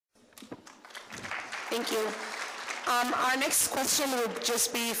Thank you. Our next question would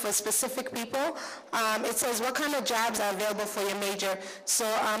just be for specific people. It says, what kind of jobs are available for your major? So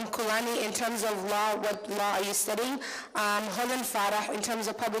Kulani, in terms of law, what law are you studying? Holland Farah, in terms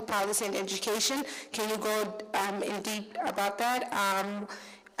of public policy and education, can you go in deep about that?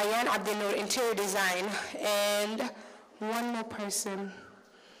 Ayan Abdinur, interior design. And one more person.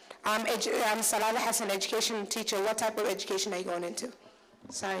 Salala Hassan, education teacher. What type of education are you going into?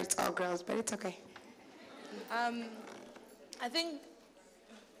 Sorry, it's all girls, but it's okay. I think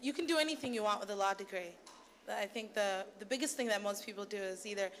you can do anything you want with a law degree. But I think the biggest thing that most people do is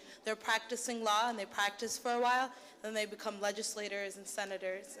either they're practicing law and they practice for a while, then they become legislators and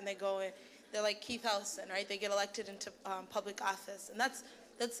senators, and they go in, they're like Keith Ellison, right? They get elected into public office, and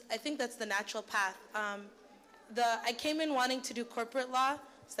I think that's the natural path. I came in wanting to do corporate law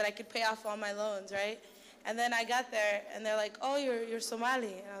so that I could pay off all my loans, right? And then I got there, and they're like, oh, you're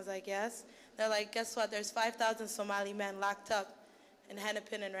Somali. And I was like, yes. They're like, guess what? There's 5,000 Somali men locked up in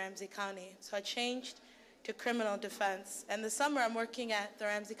Hennepin and Ramsey County. So I changed to criminal defense. And this summer, I'm working at the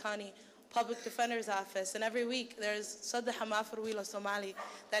Ramsey County Public Defender's Office. And every week, there's Sadda Hamafar Wila Somali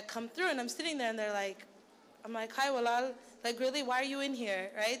that come through. And I'm sitting there, and they're like, I'm like, hi, Walal. Like, really, why are you in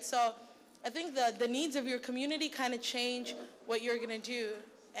here, right? So I think the needs of your community kind of change what you're going to do.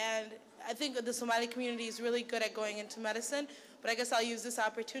 And I think the Somali community is really good at going into medicine, but I guess I'll use this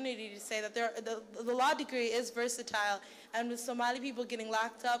opportunity to say that the law degree is versatile, and with Somali people getting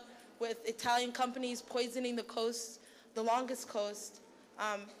locked up, with Italian companies poisoning the coast, the longest coast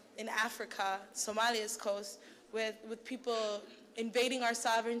in Africa, Somalia's coast, with people invading our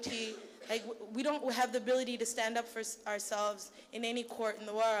sovereignty. Like, we don't have the ability to stand up for ourselves in any court in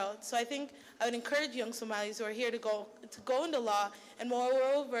the world. So I think I would encourage young Somalis who are here to go into law, and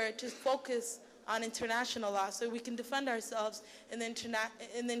moreover to focus on international law so we can defend ourselves in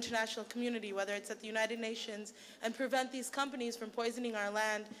the international community, whether it's at the United Nations, and prevent these companies from poisoning our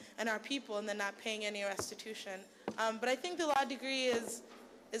land and our people and then not paying any restitution. But I think the law degree is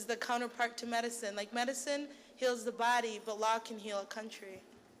the counterpart to medicine. Like, medicine heals the body, but law can heal a country.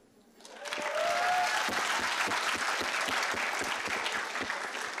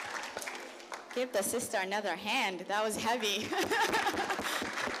 Give the sister another hand. That was heavy.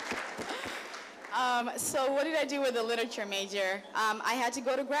 So what did I do with the literature major? I had to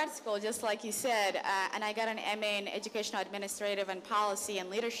go to grad school, just like you said, and I got an MA in Educational Administrative and Policy and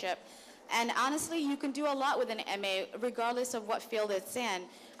Leadership. And honestly, you can do a lot with an MA, regardless of what field it's in.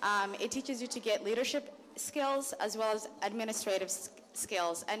 It teaches you to get leadership skills as well as administrative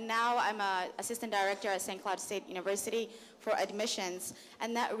skills. And now I'm an assistant director at St. Cloud State University for admissions,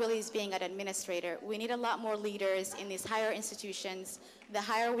 and that really is being an administrator. We need a lot more leaders in these higher institutions. The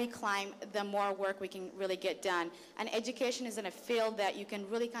higher we climb, the more work we can really get done. And education is in a field that you can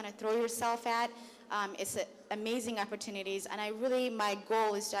really kind of throw yourself at. It's amazing opportunities, and my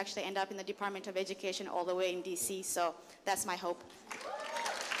goal is to actually end up in the Department of Education all the way in DC, so that's my hope.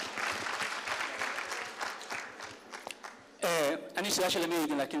 أنا سؤال لم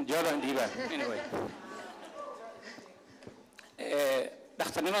يجي لكن جواب عندي بقى anyway.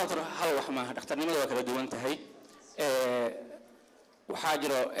 دكتورنا ترى هل وحما دكتورنا وكذا دوان تهي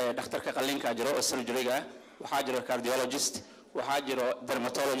وحاجرو دكتور كقلين كاجرو السيرجريجا وحاجرو كارديولوجيست وحاجرو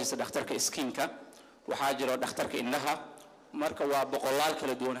درماتولوجيست دكتور كإسكينكا وحاجرو دكتور كإنها مركا وبقولال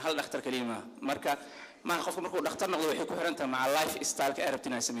كلا دوان هل دكتور كلمة مركا ما خوف مركو دكتور نقول وحكي كهرنت مع اللايف ستايل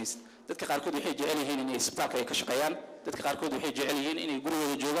كأربتنا سميست dadka qaarkood waxay jecel yihiin inay isbitaalka ay ka shaqeeyaan dadka qaarkood waxay jecel yihiin inay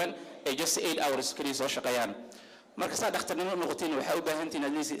gurigooda joogaan ay just 8 hours kaliya soo shaqeeyaan marka saa dhakhtarnimo noqotiin waxay u baahan tahay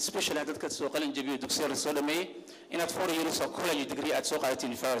inaad especially dadka soo qalin jabiyo dugsiga soo dhameeyay inaad 4 years of college degree aad soo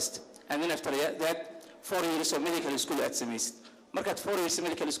qaadatiin first and then after that 4 years of medical school aad samaysid markaad 4 years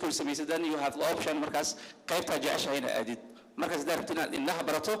medical school samaysid then you have the option markaas qaybta jeceshahay inaad aadid markaas daarabtiin inaad innaha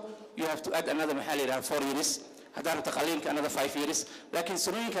barato you have to add another maxaa la yiraahdaa 4 years هدار تقلين كأنذا 5 years لكن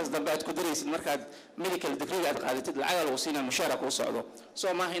سنوين كذا بعد كدريس المركز medical degree قاعد قاعدة العقل وصينا مشاركة وصعدوا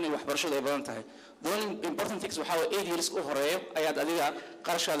سو ما هنا وحبرشة يبان تهي دون important things وحاول 8 years أخرى أياد أديها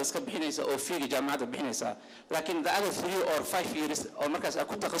قرش هذا سكب بحنيسة أو في جامعة بحنيسة لكن the other 3 or 5 years أو مركز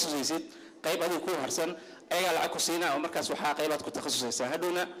أكون تخصص يزيد قيب أدي كون هرسن أيال عكو سينا أو مركز وحاق قيبات كون تخصص يزيد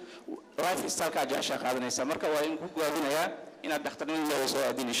هدونا رايف استالك عجاشة قاعدة نيسا مركز وين كون قاعدين يا إن الدكتورين اللي وصوا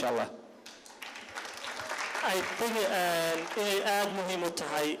قاعدين إن شاء الله I think inay aad muhiim u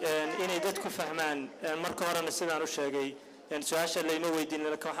tahay inay dadku fahmaan marka horena sidaan u sheegay su'aasha layma weydiin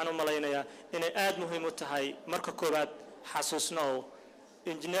laakiin waxaan u malaynayaa inay aad muhiim u tahay marka koobaad xasuusno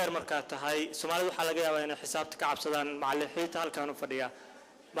engineer marka tahay Soomaalidu waxa laga yaabaa inay xisaabta ka cabsadaan macallimiinta halkaan u fadhiya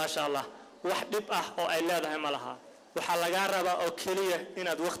maasha Allah wax dhib ah oo ay leedahay ma laha waxa laga rabaa oo kaliya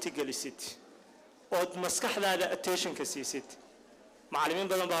inaad waqti gelisid ood maskaxdaada attentionka siisid macallimiin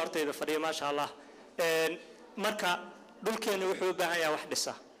badan baa hortayda fadhiya maasha allah marka dhulkeena wuxuu u baahan yahay wax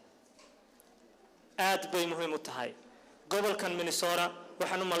dhisa aad bay muhiim u tahay gobolkan Minnesota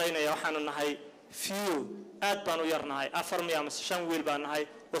waxaan u malaynayaa waxaanu nahay few aad baan u yarnahay 4 miya ama 5 wiil baan nahay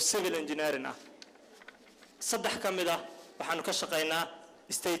oo civil engineering ah saddex ka mid ah waxaanu ka shaqeynaa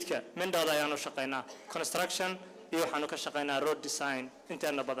stateka Mendada ayaanu shaqeynaa construction iyo waxaanu ka shaqeynaa road design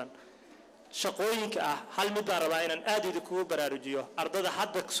inteena badan shaqooyinka ah hal mid baan rabaa inaan aad idinku baraarujiyo ardada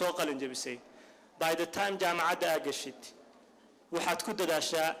hadda soo qalin jabisay by the time jaamacadda aad gashid waxaad ku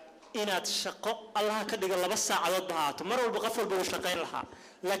dadaashaa inaad shaqo Allah ka dhigo 2 saacadood bahaato mar walba qof walba uu shaqeyn lahaa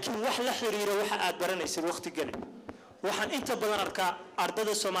laakiin wax la xiriiro waxa aad baranaysid waqti gali waxaan inta badan arkaa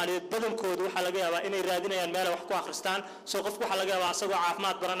ardada Soomaaliyeed badankoodu waxa laga yaabaa inay raadinayaan meel wax ku akhristaan soo qofku waxa laga yaabaa asagoo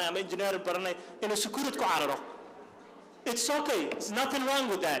caafimaad baranaya ama engineer baranaya inuu security ku cararo it's okay it's nothing wrong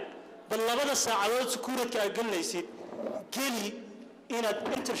with that but 2 saacadood security aad galinaysid gali inaad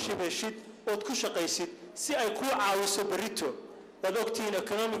internship heshid oo ku shaqaysid si ay ku caawiso barito wad ogtiin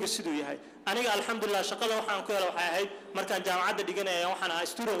economic sidoo yahay aniga alxamdulillah shaqada waxaan ku helay waxay ahayd markaan jaamacadda dhiganay waxaan ahaa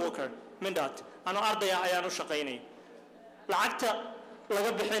student worker mindat anoo arday ah ayaan u shaqaynay lacagta laga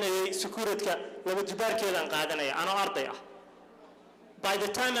bixinayay security-ka laba jibaarkeedan qaadanaya anoo arday ah by the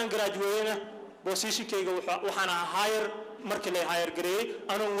time aan graduate position-kayga waxaan ahaa higher markii la higher grade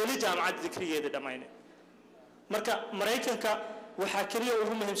anoo wali jaamacadda digrigeeda dhamaynay marka Mareykanka waxa kaliya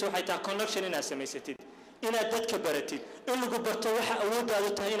ugu muhiimsan waxay tahay connection inaad samaysatid inaad dadka baratid in lagu barto waxa awoodaadu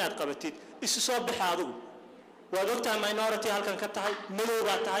tahay inaad qabatid isu soo baxa adigu waad ogtahay minority halkan ka tahay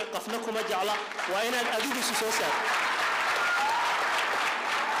midowga tahay qofna kuma jecla waa inaad adigu isu soo saartid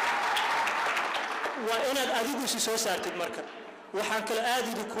waa inaad adigu isu soo saartid marka waxaan kala aad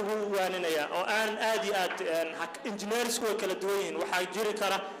idinku waaninayaa oo aan aad iyo aad engineers kuwa kala duwan yihiin waxaa jiri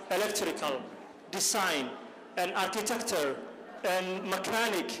kara electrical design and architecture and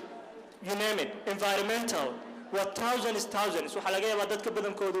mechanic you name it environmental what thousands waxa laga yaabaa dadka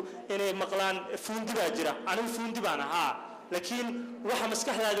badankoodu inay maqlaan fuundi baa jira anigu fuundi baan ahaa laakiin waxa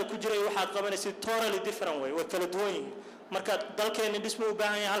maskaxdaada ku jira waxa qabanaysid totally different way way kala duwan yihiin marka dalkeena dhismo u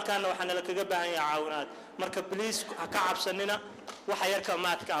baahan yahay halkaana waxaan la kaga baahan yahay caawinaad marka please ha ka cabsanina waxa yarka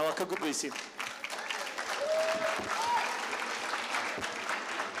maadka ah waa ka gudbaysid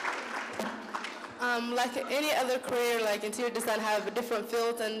Like any other career, like interior design have different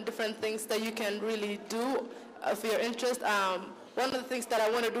fields and different things that you can really do for your interest. One of the things that I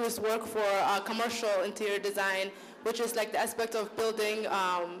want to do is work for commercial interior design, which is like the aspect of building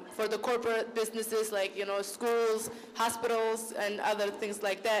for the corporate businesses, like, you know, schools, hospitals, and other things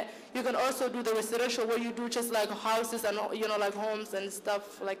like that. You can also do the residential where you do just like houses and, you know, like homes and stuff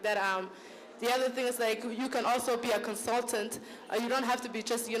like that. The other thing is like you can also be a consultant. You don't have to be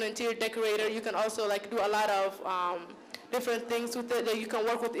just, you know, interior decorator. You can also like do a lot of different things with it. You can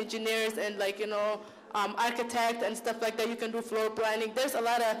work with engineers and like, you know, architect and stuff like that. You can do floor planning. There's a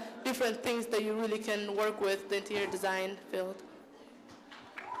lot of different things that you really can work with the interior design field.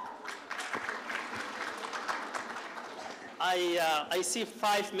 I see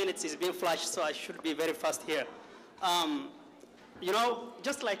 5 minutes is being flashed, so I should be very fast here. You know,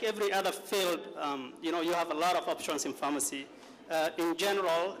 just like every other field, you know, you have a lot of options in pharmacy. In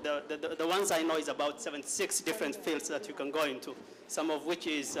general, the ones I know is about 76 different fields that you can go into, some of which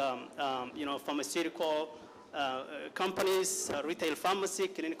is, you know, pharmaceutical companies, retail pharmacy,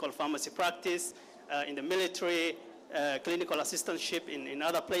 clinical pharmacy practice, in the military, clinical assistantship in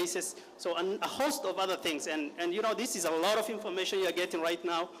other places, so a host of other things. And you know, this is a lot of information you're getting right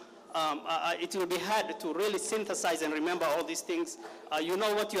now. It will be hard to really synthesize and remember all these things. You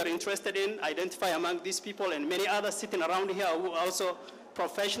know what you are interested in, identify among these people and many others sitting around here who are also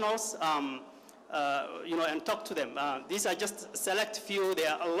professionals, you know, and talk to them. These are just select few.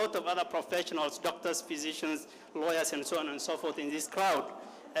 There are a lot of other professionals, doctors, physicians, lawyers, and so on and so forth in this crowd.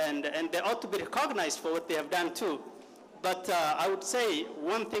 And they ought to be recognized for what they have done too. But I would say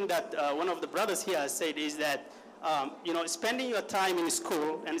one thing that one of the brothers here has said is that you know, spending your time in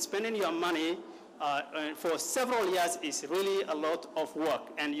school and spending your money for several years is really a lot of work,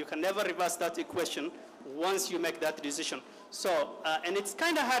 and you can never reverse that equation once you make that decision. So, and it's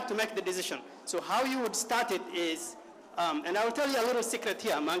kind of hard to make the decision. So how you would start it is, and I will tell you a little secret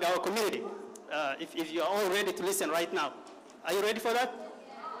here among our community, if you are all ready to listen right now. Are you ready for that?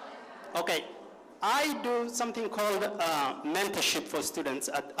 Okay. I do something called mentorship for students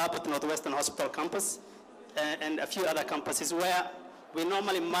at Abbott Northwestern Hospital campus, and a few other campuses where we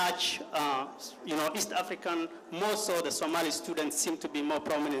normally match, you know, East African, more so the Somali students seem to be more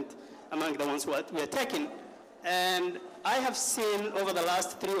prominent among the ones we are taking. And I have seen over the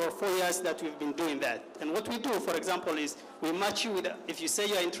last 3 or 4 years that we've been doing that. And what we do, for example, is we match you with, if you say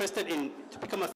you're interested in to become a